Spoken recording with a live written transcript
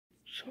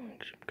selling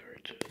some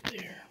cards over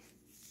there.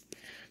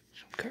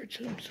 Some cards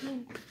that I'm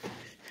selling.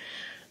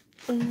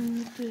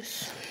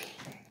 This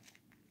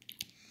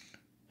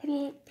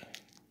Huddle Up,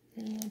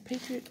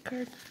 Patriots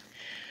card.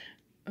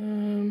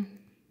 Tom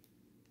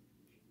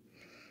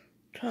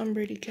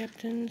Brady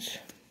Captains.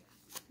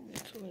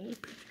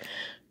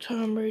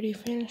 Tom Brady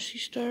Fantasy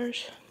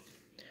Stars.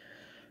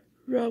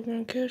 Rob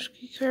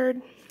Gronkowski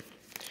card.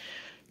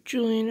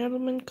 Julian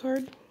Edelman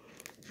card.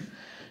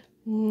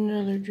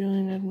 Another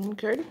Julian Edelman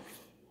card.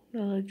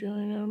 Another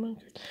Julian Edelman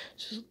card.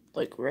 This is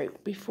like right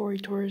before he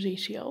tore his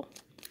ACL.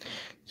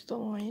 It's the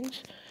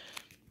Lions.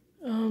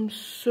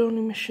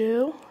 Sony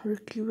Michel,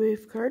 rookie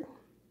wave card.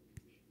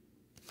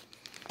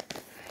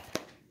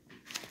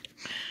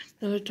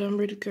 Another Tom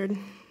Brady card.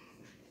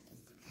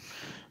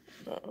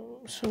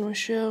 Sony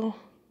Michel,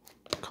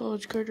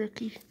 college card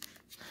rookie.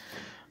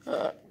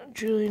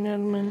 Julian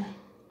Edelman.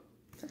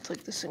 It's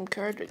like the same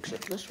card,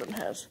 except this one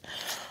has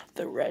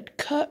the red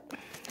cut.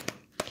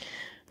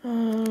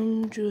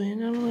 Julian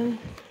Edelman.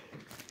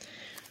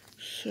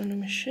 Sony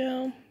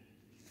Michel.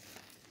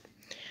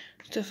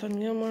 Stephon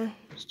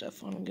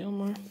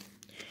Gilmore.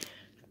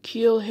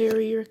 Keel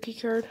Harry rookie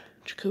card.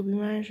 Jacoby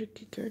Myers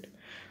rookie card.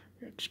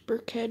 Rex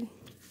Burkhead.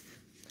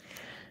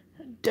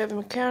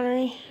 Devin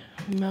McCowney.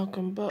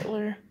 Malcolm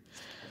Butler.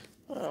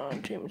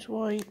 James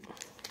White.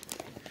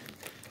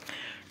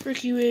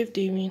 Rookie wave,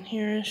 Damian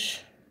Harris.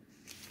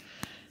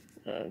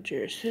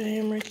 Jarrett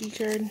Stidham rookie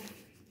card.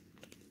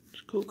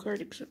 It's a cool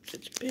card except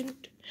it's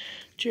bent.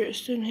 Jarrett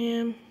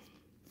Stidham.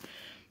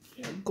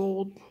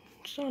 Gold.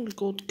 It's not a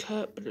gold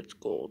cut, but it's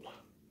gold.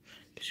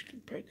 Guess you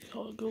could probably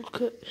call it a gold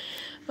cut.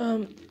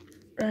 Ryan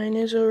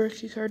Izzo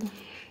rookie card.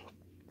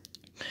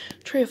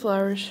 Trey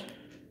Flowers.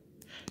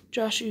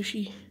 Josh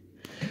Uche.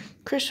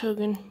 Chris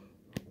Hogan.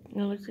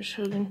 Another Chris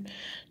Hogan.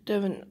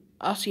 Devin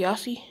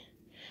Asiasi.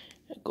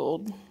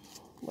 Gold.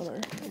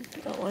 Whatever.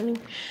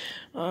 Outlining.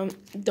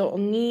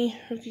 Dalton Nee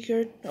rookie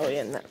card. Oh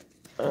yeah, and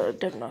that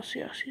Devin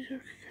Asiasi's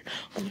rookie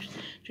card.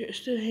 Jarrett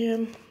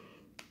Stidham.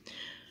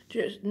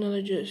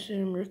 Another Jarrett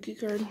Stidham rookie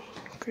card.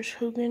 Chris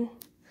Hogan.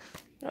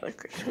 Another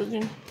Chris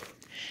Hogan.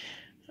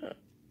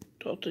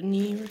 Dalton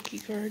Nee rookie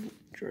card.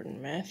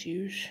 Jordan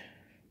Matthews.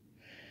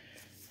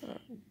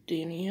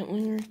 Danny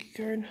Etling rookie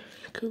card.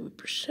 Kobe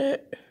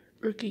Brissett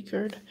rookie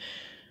card.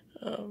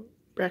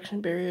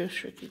 Braxton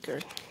Berrios rookie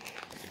card.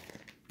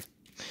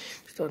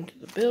 On to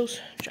the Bills.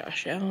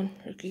 Josh Allen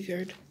rookie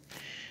card.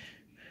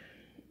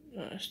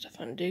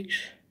 Stephon Diggs.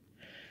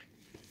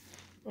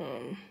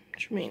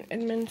 Tremaine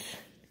Edmonds.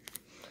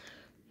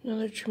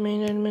 Another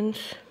Tremaine Edmonds.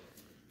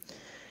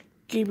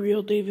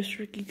 Gabriel Davis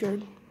rookie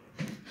card.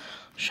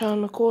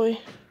 Sean McCoy.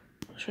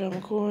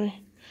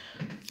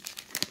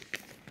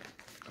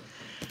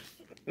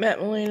 Matt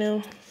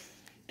Milano.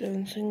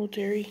 Devin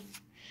Singletary.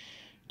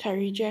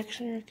 Tyree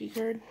Jackson rookie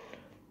card.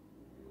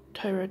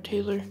 Tyrod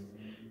Taylor.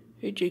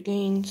 AJ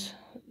Gaines.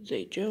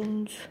 Zay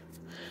Jones.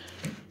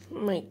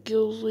 Mike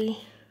Gilsley.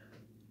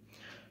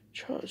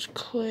 Charles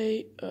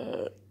Clay.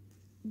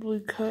 Blue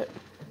cut.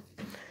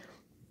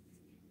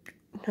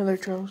 Another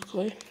Charles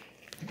Clay.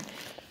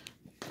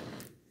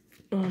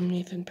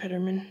 Nathan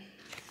Peterman.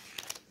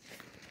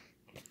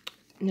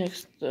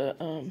 Next,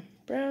 the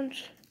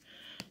Browns.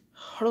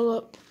 Huddle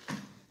Up.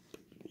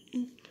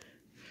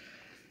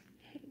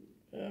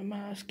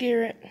 Myles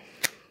Garrett.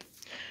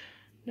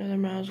 Another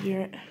Myles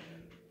Garrett.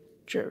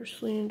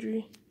 Jarvis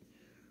Landry.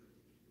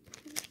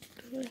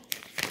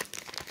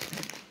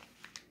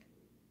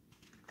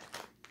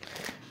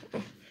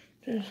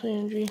 Jarvis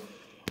Landry.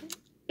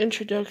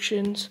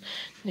 Introductions.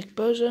 Nick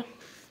Bosa.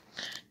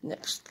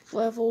 Next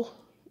level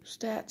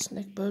stats.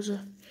 Nick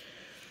Bosa.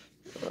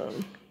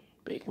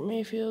 Baker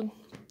Mayfield.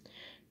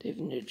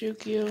 David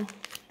Njoku.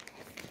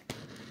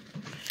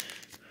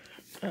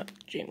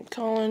 Jamie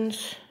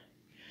Collins.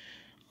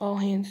 All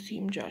hands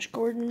team Josh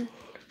Gordon.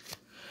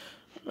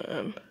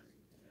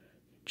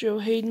 Joe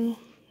Hayden.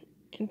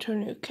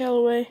 Antonio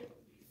Callaway.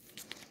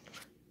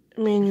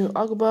 Emmanuel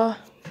Ogbah.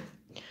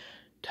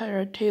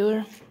 Tyrod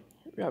Taylor.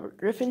 Robert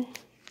Griffin.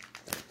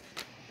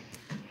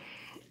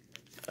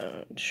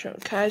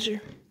 Deshaun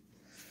Kaiser.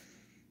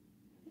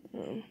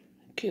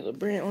 Caleb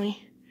Brantley.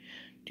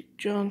 Duke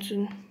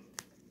Johnson.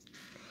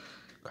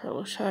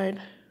 Carlos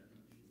Hyde.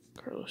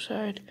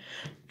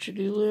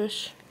 Judy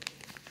Lewis.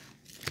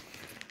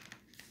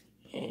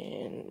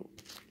 And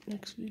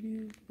next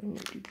video, I'm going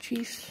to do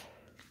Chiefs,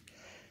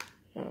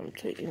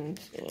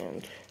 Titans,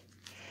 and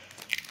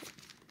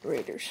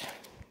Raiders,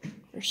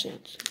 or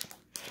Saints.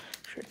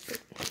 Sure, but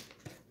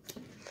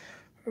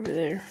over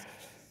there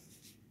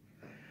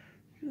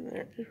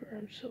is where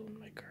I'm selling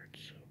my cards.